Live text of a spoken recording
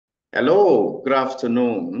Hello, good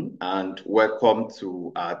afternoon, and welcome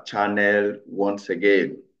to our channel once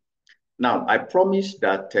again. Now, I promised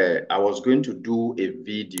that I was going to do a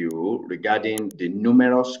video regarding the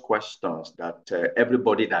numerous questions that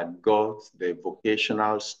everybody that got the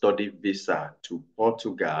vocational study visa to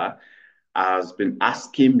Portugal has been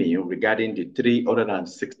asking me regarding the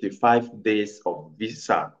 365 days of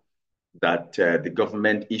visa that the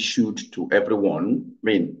government issued to everyone. I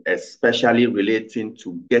mean, especially relating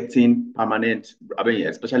to getting permanent,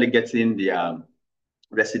 especially getting the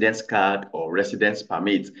residence card or residence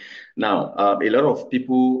permit. Now, a lot of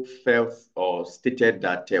people felt or stated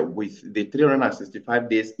that with the 365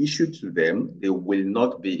 days issued to them, they will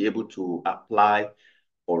not be able to apply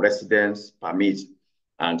for residence permit.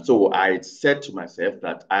 And so I said to myself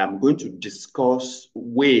that I am going to discuss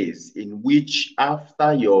ways in which,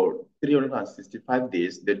 after your 365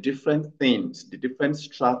 days, the different things, the different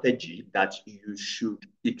strategy that you should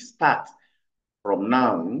kickstart from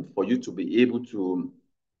now for you to be able to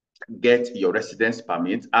get your residence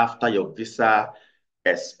permit after your visa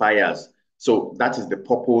expires. So that is the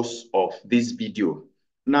purpose of this video.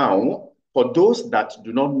 Now, for those that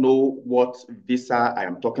do not know what visa I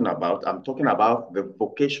am talking about, I'm talking about the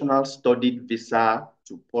vocational study visa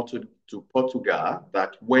to Portugal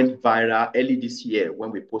that went viral early this year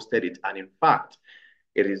when we posted it. And in fact,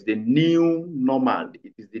 it is the new normal.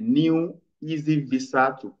 It is the new easy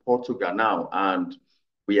visa to Portugal now. And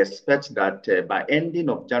we expect that by ending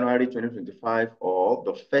of January 2025 or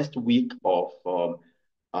the first week of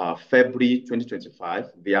February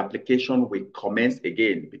 2025, the application will commence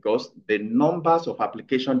again because the numbers of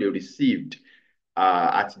application they received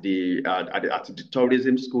at the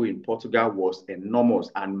tourism school in Portugal was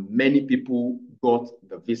enormous, and many people got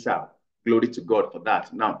the visa. Glory to God for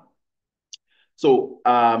that. Now, so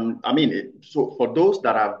for those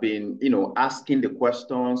that have been, asking the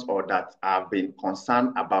questions or that have been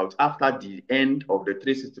concerned about after the end of the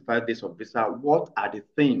 365 days of visa, what are the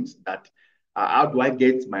things that, how do I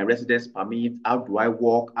get my residence permit? How do I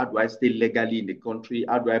work? How do I stay legally in the country?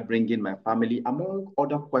 How do I bring in my family? Among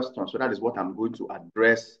other questions. So that is what I'm going to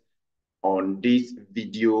address on this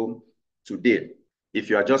video today. If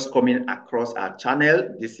you are just coming across our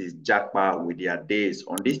channel, this is Japa with their days.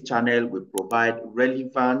 On this channel, we provide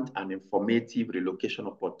relevant and informative relocation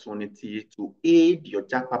opportunity to aid your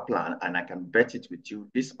Japa plan. And I can bet it with you,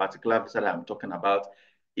 this particular visa that I'm talking about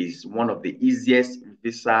is one of the easiest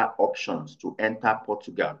visa options to enter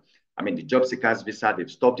Portugal. I mean, the job seekers visa, they've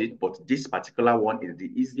stopped it, but this particular one is the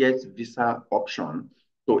easiest visa option.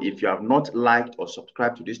 So if you have not liked or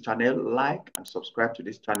subscribed to this channel, like and subscribe to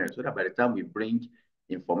this channel so that by the time we bring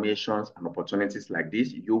informations and opportunities like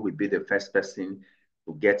this, you will be the first person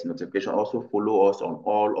to get notification. Also follow us on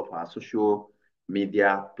all of our social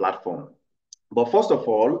media platforms. But first of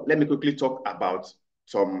all, let me quickly talk about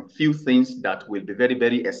some few things that will be very,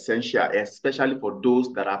 very essential, especially for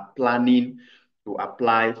those that are planning to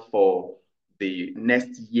apply for the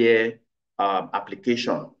next year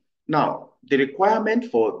application. Now, the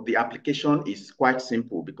requirement for the application is quite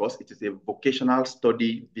simple because it is a vocational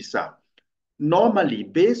study visa. Normally,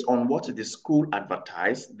 based on what the school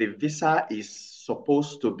advertised, the visa is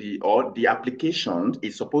supposed to be, or the application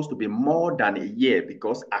is supposed to be more than a year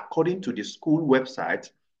because according to the school website,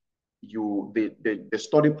 the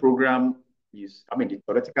study program is, I mean, the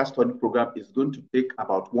theoretical study program is going to take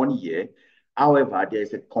about 1 year. However, there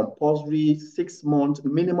is a compulsory 6 month,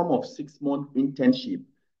 minimum of 6 month internship.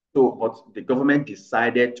 So, but the government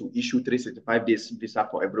decided to issue 365 days visa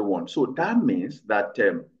for everyone. So that means that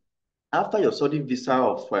after your study visa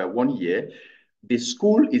of 1 year, the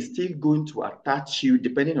school is still going to attach you,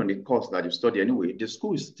 depending on the course that you study anyway, the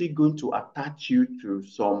school is still going to attach you to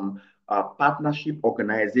some partnership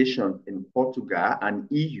organizations in Portugal and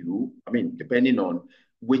EU. I mean, depending on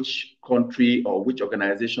which country or which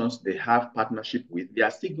organizations they have partnership with, they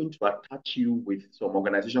are still going to attach you with some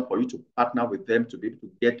organization for you to partner with them to be able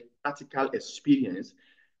to get practical experience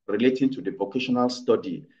relating to the vocational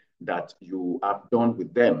study that you have done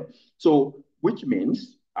with them. So, which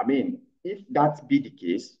means, I mean, if that be the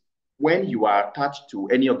case, when you are attached to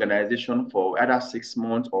any organization for either 6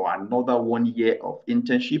 months or another 1 year of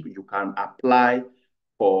internship, you can apply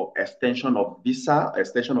for extension of visa,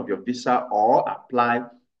 extension of your visa, or apply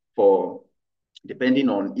for, depending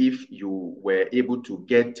on if you were able to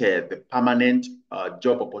get the permanent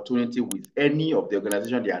job opportunity with any of the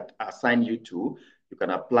organization they assign you to, you can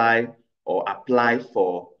apply or apply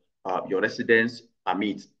for your residence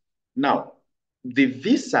permit. Now, the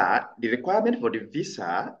visa, the requirement for the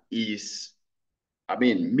visa is, I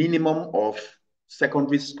mean, minimum of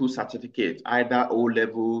secondary school certificate, either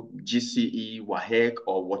O-level, GCE, WAEC,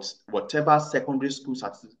 or whatever secondary school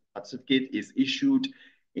certificate is issued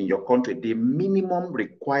in your country, the minimum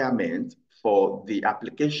requirement for the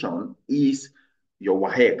application is your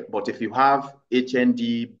WAEC. But if you have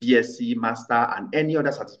HND, BSc, Master, and any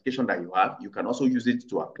other certification that you have, you can also use it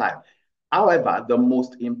to apply. However, the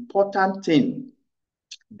most important thing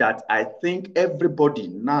that I think everybody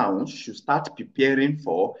now should start preparing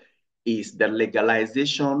for is the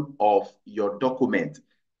legalization of your document.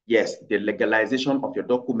 Yes, the legalization of your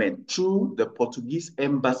document through the Portuguese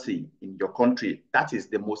embassy in your country. That is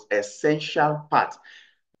the most essential part.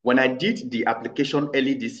 When I did the application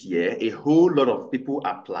early this year, a whole lot of people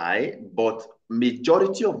apply, but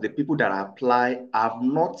majority of the people that apply have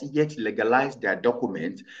not yet legalized their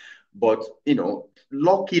document. But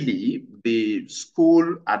luckily, the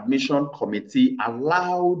school admission committee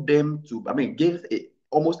allowed them to, gave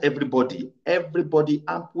almost everybody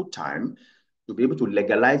ample time to be able to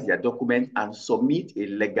legalize their document and submit a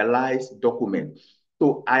legalized document.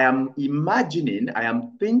 So I am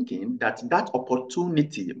thinking that that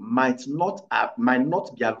opportunity might not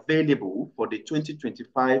be available for the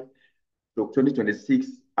 2025 to 2026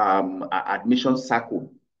 admission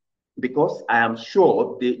cycle, because I am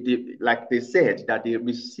sure like they said, that they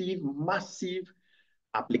receive massive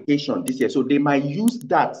application this year. So they might use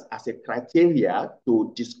that as a criteria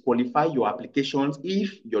to disqualify your applications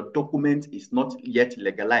if your document is not yet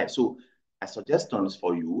legalized. So my suggestions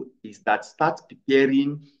for you is that start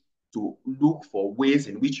preparing to look for ways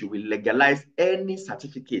in which you will legalize any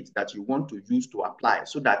certificate that you want to use to apply,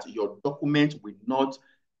 so that your document will not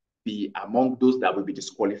be among those that will be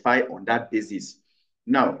disqualified on that basis.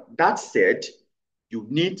 Now, that said, you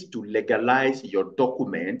need to legalize your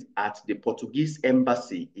document at the Portuguese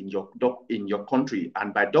embassy in your country.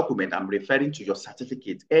 And by document, I'm referring to your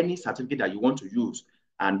certificate, any certificate that you want to use.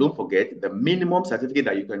 And don't forget, the minimum certificate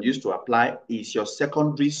that you can use to apply is your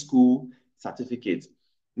secondary school certificate.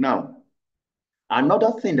 Now,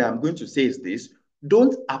 another thing that I'm going to say is this: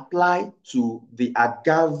 don't apply to the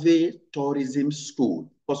Agave Tourism School.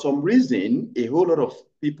 For some reason, a whole lot of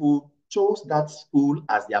people chose that school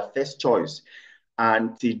as their first choice.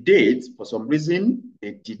 And to date, for some reason,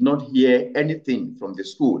 they did not hear anything from the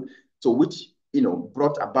school. So which,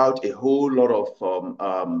 brought about a whole lot of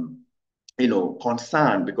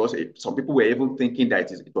concern, because some people were even thinking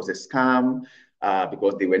that it was a scam,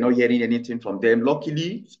 because they were not hearing anything from them.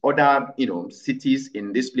 Luckily, other, cities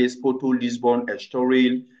in this place, Porto, Lisbon,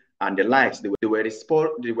 Estoril, and the likes, they were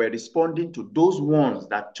responding to those ones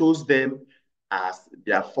that chose them as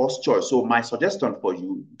their first choice. So my suggestion for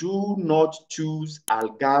you: do not choose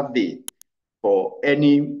Algarve for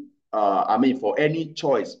any for any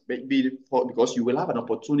choice, because you will have an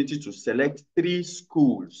opportunity to select 3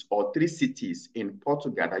 schools or 3 cities in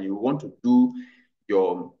Portugal that you want to do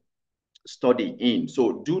your study in.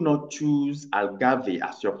 So do not choose Algarve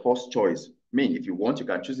as your first choice. If you want, you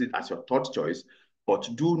can choose it as your third choice, but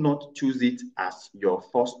do not choose it as your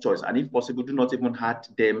first choice. And if possible, do not even add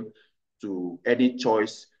them to any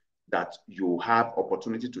choice that you have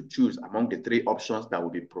opportunity to choose among the 3 options that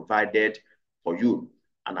will be provided for you.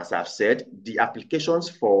 And as I've said, the applications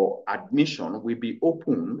for admission will be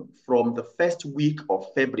open from the first week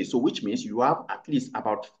of February. So which means you have at least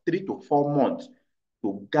about 3 to 4 months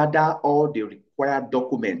to gather all the required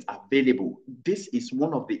documents available. This is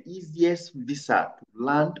one of the easiest visa to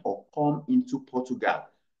land or come into Portugal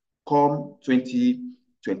come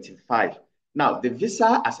 2025. Now, the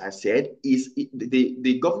visa, as I said, is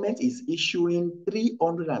the government is issuing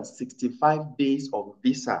 365 days of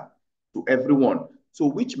visa to everyone. So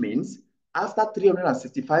which means after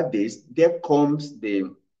 365 days, there comes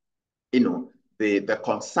the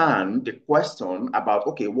concern, the question about,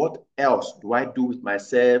 okay, what else do I do with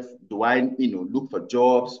myself? Do I, look for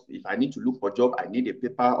jobs? If I need to look for a job, I need a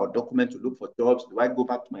paper or document to look for jobs. Do I go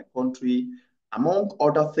back to my country? Among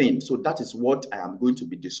other things. So that is what I am going to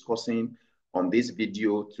be discussing on this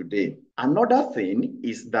video today. Another thing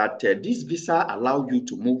is that this visa allows you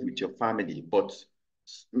to move with your family, but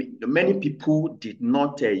many people did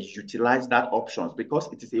not utilize that option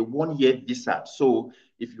because it is a 1-year visa. So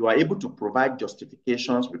if you are able to provide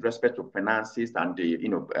justifications with respect to finances and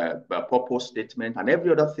the purpose statement and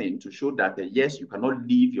every other thing to show that yes, you cannot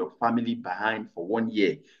leave your family behind for 1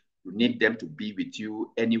 year, you need them to be with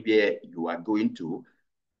you anywhere you are going to,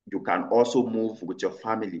 you can also move with your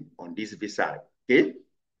family on this visa. Okay.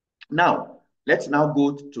 Now, let's now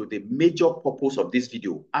go to the major purpose of this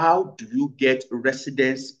video. How do you get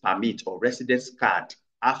residence permit or residence card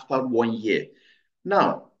after 1 year?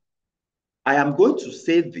 Now, I am going to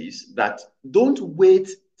say this, that don't wait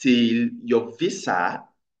till your visa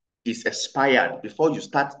is expired before you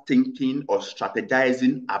start thinking or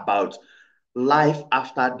strategizing about life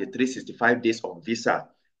after the 365 days of visa.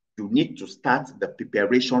 You need to start the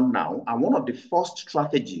preparation now. And one of the first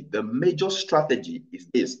strategy, the major strategy is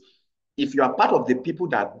this. If you are part of the people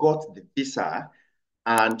that got the visa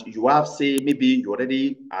and you have, say, maybe you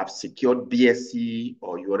already have secured BSc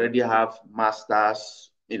or you already have masters,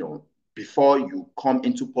 before you come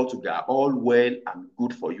into Portugal, all well and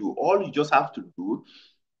good for you. All you just have to do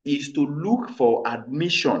is to look for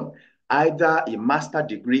admission, either a master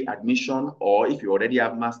degree admission, or if you already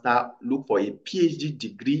have master, look for a PhD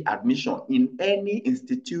degree admission in any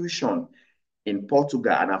institution in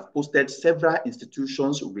Portugal. And I've posted several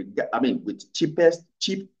institutions with cheap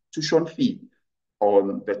tuition fee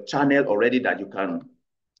on the channel already that you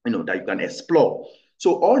can explore.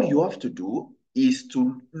 So all you have to do is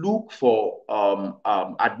to look for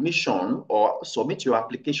admission or submit your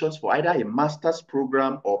applications for either a master's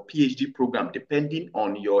program or PhD program, depending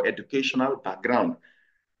on your educational background,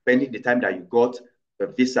 pending the time that you got the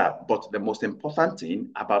visa. But the most important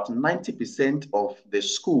thing, about 90% of the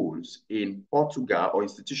schools in Portugal or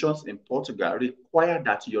institutions in Portugal require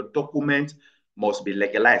that your document must be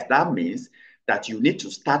legalized. That means that you need to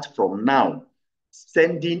start from now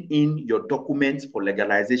sending in your documents for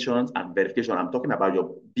legalizations and verification. I'm talking about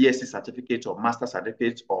your BSc certificate or master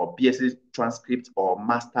certificate or BSc transcript or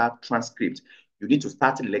master transcript. You need to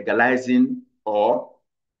start legalizing or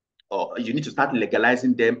you need to start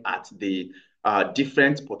legalizing them at the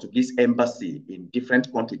different Portuguese embassy in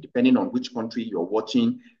different countries, depending on which country you're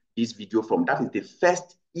watching this video from. That is the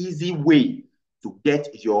first easy way to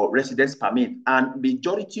get your residence permit. And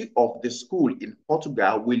majority of the school in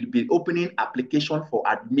Portugal will be opening application for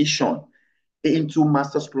admission into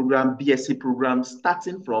master's program, BSc program,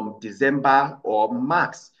 starting from December or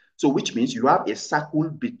March. So which means you have a cycle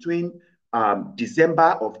between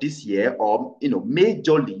December of this year or,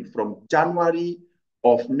 majorly from January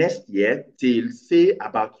of next year till say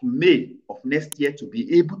about May of next year to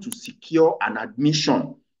be able to secure an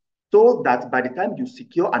admission. So that by the time you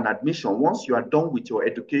secure an admission, once you are done with your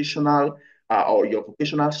educational or your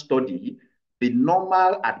vocational study, the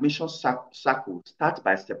normal admission cycle starts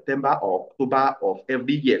by September or October of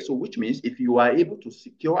every year. So which means if you are able to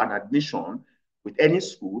secure an admission with any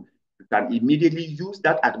school, you can immediately use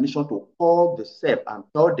that admission to call the SEF and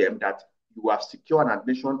tell them that you have secured an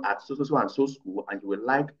admission at so and so school and you would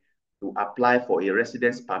like to apply for a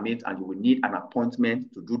residence permit and you will need an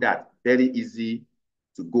appointment to do that. Very easy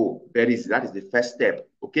to go. Very easy. That is the first step.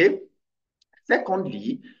 Okay.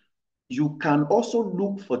 Secondly, you can also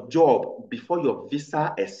look for job before your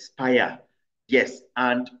visa expire. Yes,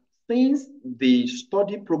 and since the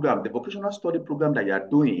study program, the vocational study program that you are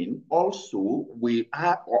doing also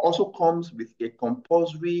comes with a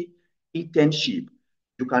compulsory internship.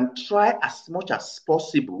 You can try as much as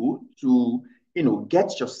possible to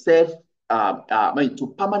get yourself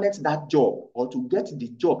to permanent that job or to get the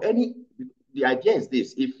job. The idea is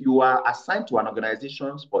this: if you are assigned to an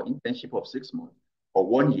organization for internship of 6 months or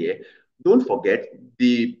 1 year, don't forget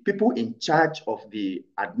the people in charge of the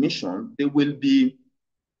admission, they will be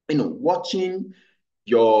watching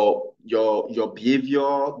your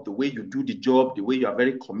behavior, the way you do the job, the way you are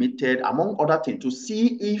very committed, among other things, to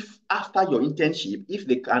see if after your internship, if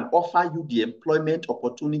they can offer you the employment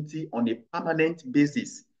opportunity on a permanent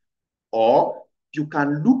basis. Or you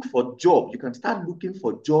can look for jobs. You can start looking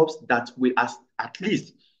for jobs that will at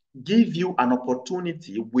least give you an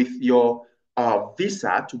opportunity with your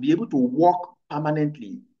visa to be able to work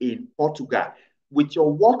permanently in Portugal. With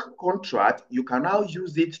your work contract, you can now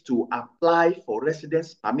use it to apply for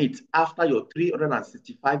residence permit after your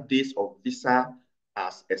 365 days of visa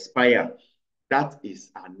has expired. That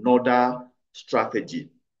is another strategy.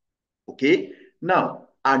 Okay. Now,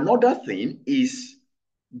 another thing is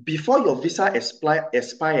before your visa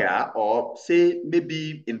expire, or say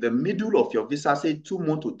maybe in the middle of your visa, say 2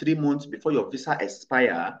 months to 3 months before your visa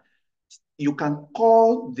expire, you can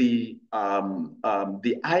call the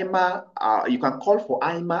IMA, you can call for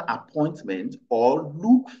IMA appointment or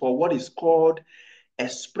look for what is called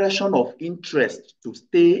expression of interest to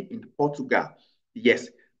stay in Portugal. Yes,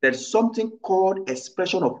 there's something called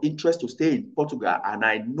expression of interest to stay in Portugal, and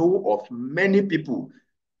I know of many people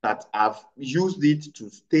that have used it to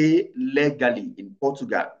stay legally in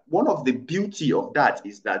Portugal. One of the beauty of that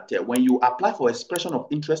is that when you apply for expression of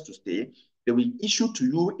interest to stay, they will issue to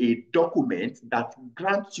you a document that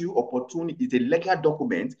grants you opportunity. It's a legal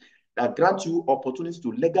document that grants you opportunity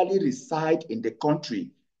to legally reside in the country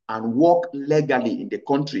and work legally in the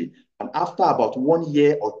country. And after about 1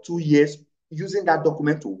 year or 2 years using that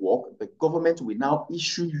document to work, the government will now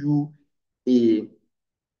issue you a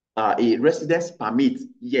a residence permit.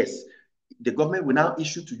 Yes, the government will now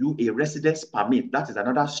issue to you a residence permit. That is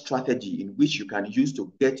another strategy in which you can use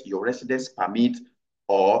to get your residence permit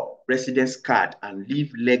or residence card and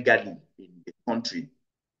live legally in the country.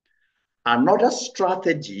 Another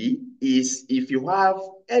strategy is if you have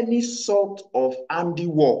any sort of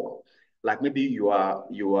handiwork, like maybe you are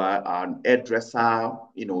an hairdresser,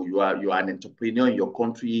 you are an entrepreneur in your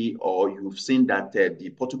country, or you've seen that the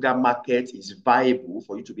Portugal market is viable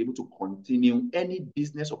for you to be able to continue any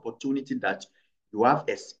business opportunity that you have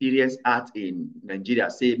experience at in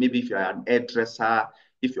Nigeria. Say maybe if you're an hairdresser,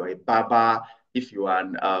 if you're a barber, if you are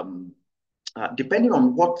an depending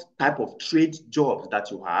on what type of trade jobs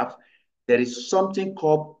that you have, there is something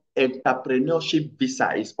called entrepreneurship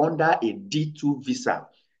visa. It's under a D2 visa.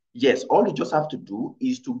 Yes, all you just have to do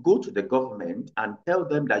is to go to the government and tell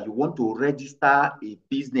them that you want to register a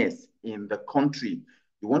business in the country.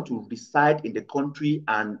 You want to reside in the country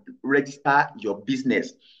and register your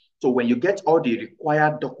business. So when you get all the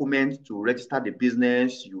required documents to register the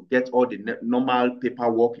business, you get all the normal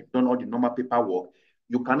paperwork, you've done all the normal paperwork,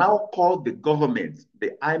 you can now call the government,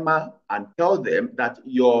 the IMA, and tell them that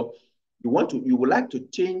you would like to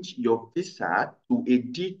change your visa to a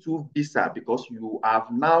D2 visa because you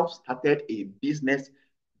have now started a business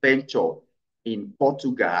venture in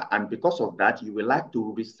Portugal. And because of that, you would like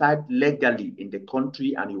to reside legally in the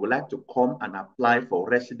country and you would like to come and apply for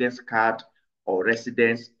residence card or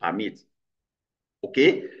residence permit.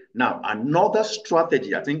 Okay. Now, another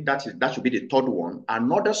strategy, I think that should be the third one.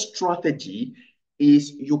 Another strategy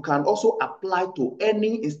is you can also apply to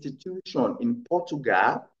any institution in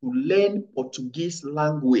Portugal to learn Portuguese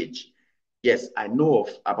language. Yes, I know of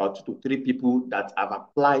about 2 to 3 people that have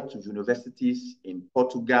applied to universities in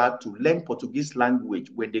Portugal to learn Portuguese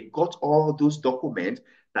language. When they got all those documents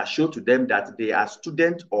that show to them that they are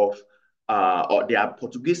students of or they are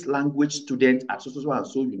Portuguese language students at so and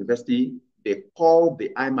so university, they call the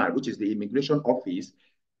IMAR, which is the immigration office,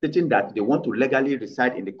 stating that they want to legally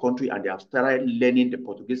reside in the country and they have started learning the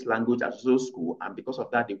Portuguese language at so school. And because of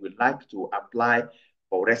that, they would like to apply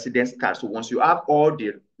for residence card. So once you have all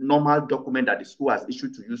the normal document that the school has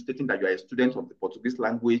issued to you, stating that you are a student of the Portuguese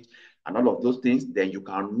language and all of those things, then you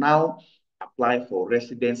can now apply for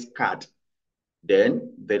residence card.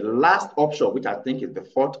 Then the last option, which I think is the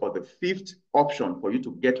fourth or the fifth option for you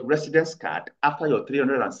to get residence card after your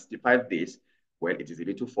 365 days, well, it is a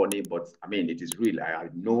little funny, but I mean, it is real. I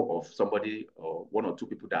know of somebody or 1 or 2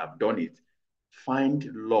 people that have done it. Find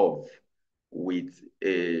love with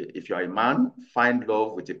if you are a man, find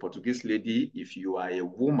love with a Portuguese lady. If you are a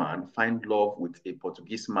woman, find love with a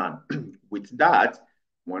Portuguese man. With that,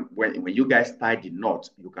 when you guys tie the knot,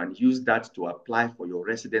 you can use that to apply for your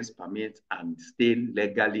residence permit and stay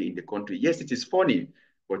legally in the country. Yes, it is funny,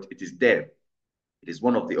 but it is there. It is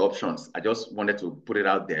one of the options. I just wanted to put it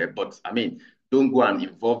out there. But I mean, don't go and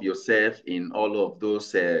involve yourself in all of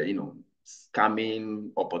those,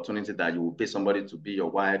 scamming opportunities that you will pay somebody to be your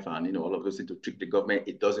wife and, all of those things to trick the government.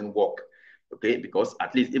 It doesn't work. Okay, because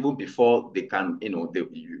at least even before they can,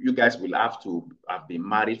 you guys will have to have been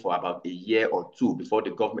married for about a year or two before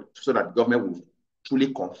the government, so that the government will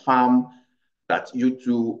truly confirm that you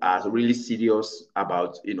two are really serious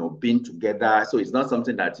about being together. So it's not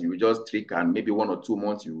something that you just trick and maybe 1 or 2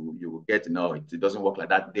 months you will get. No, it doesn't work like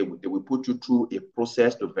that. They will put you through a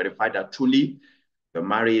process to verify that truly the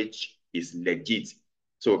marriage is legit.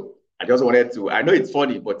 So I just wanted to. I know it's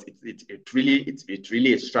funny, but it's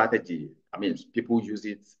really a strategy. I mean, people use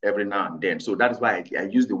it every now and then. So that is why I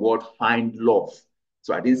use the word find love.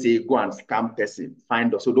 So I didn't say go and scam person.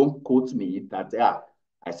 Find love. So don't quote me that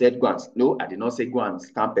I said go and no, I did not say go and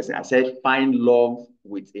scam person. I said find love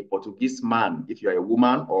with a Portuguese man if you are a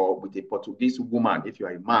woman, or with a Portuguese woman if you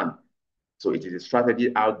are a man. So it is a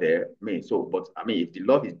strategy out there. But I mean, if the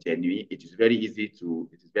love is genuine, it is very easy to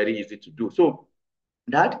do. So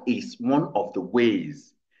that is one of the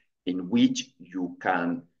ways in which you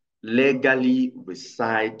can legally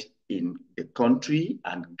reside in the country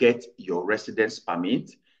and get your residence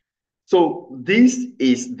permit. So this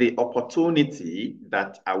is the opportunity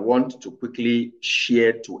that I want to quickly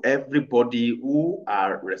share to everybody who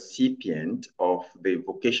are recipient of the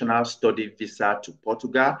vocational study visa to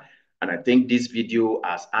Portugal. And I think this video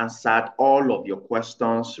has answered all of your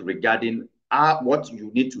questions regarding what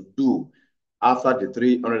you need to do after the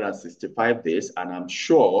 365 days. And I'm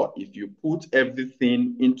sure if you put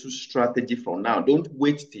everything into strategy from now, don't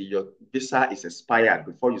wait till your visa is expired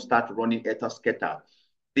before you start running etoscatter.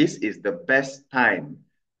 This is the best time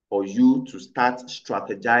for you to start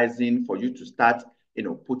strategizing, for you to start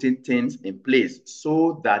putting things in place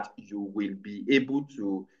so that you will be able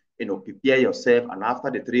to, prepare yourself. And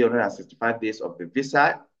after the 365 days of the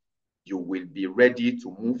visa, you will be ready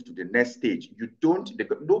to move to the next stage.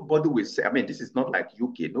 Nobody will say, I mean, this is not like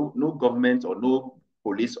UK. No government or no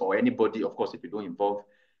police or anybody, of course, if you don't involve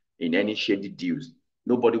in any shady deals,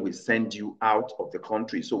 nobody will send you out of the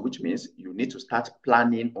country. So which means you need to start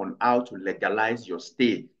planning on how to legalize your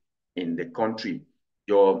stay in the country.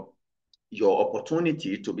 Your your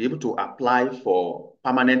opportunity to be able to apply for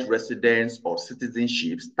permanent residence or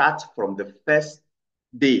citizenship starts from the first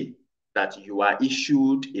day that you are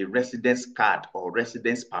issued a residence card or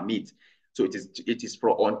residence permit. So it is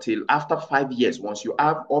for until after 5 years. Once you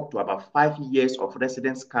have up to about 5 years of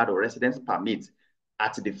residence card or residence permit,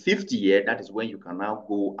 at the fifth year, that is when you can now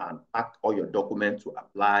go and pack all your documents to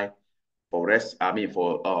apply for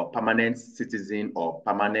permanent citizen or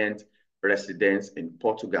permanent residence in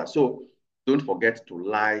Portugal. So don't forget to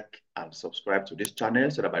like and subscribe to this channel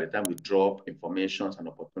so that by the time we drop informations and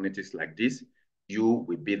opportunities like this, you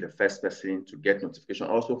will be the first person to get notification.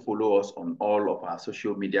 Also follow us on all of our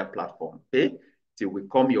social media platforms. Okay? Till we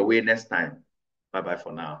come your way next time. Bye-bye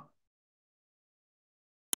for now.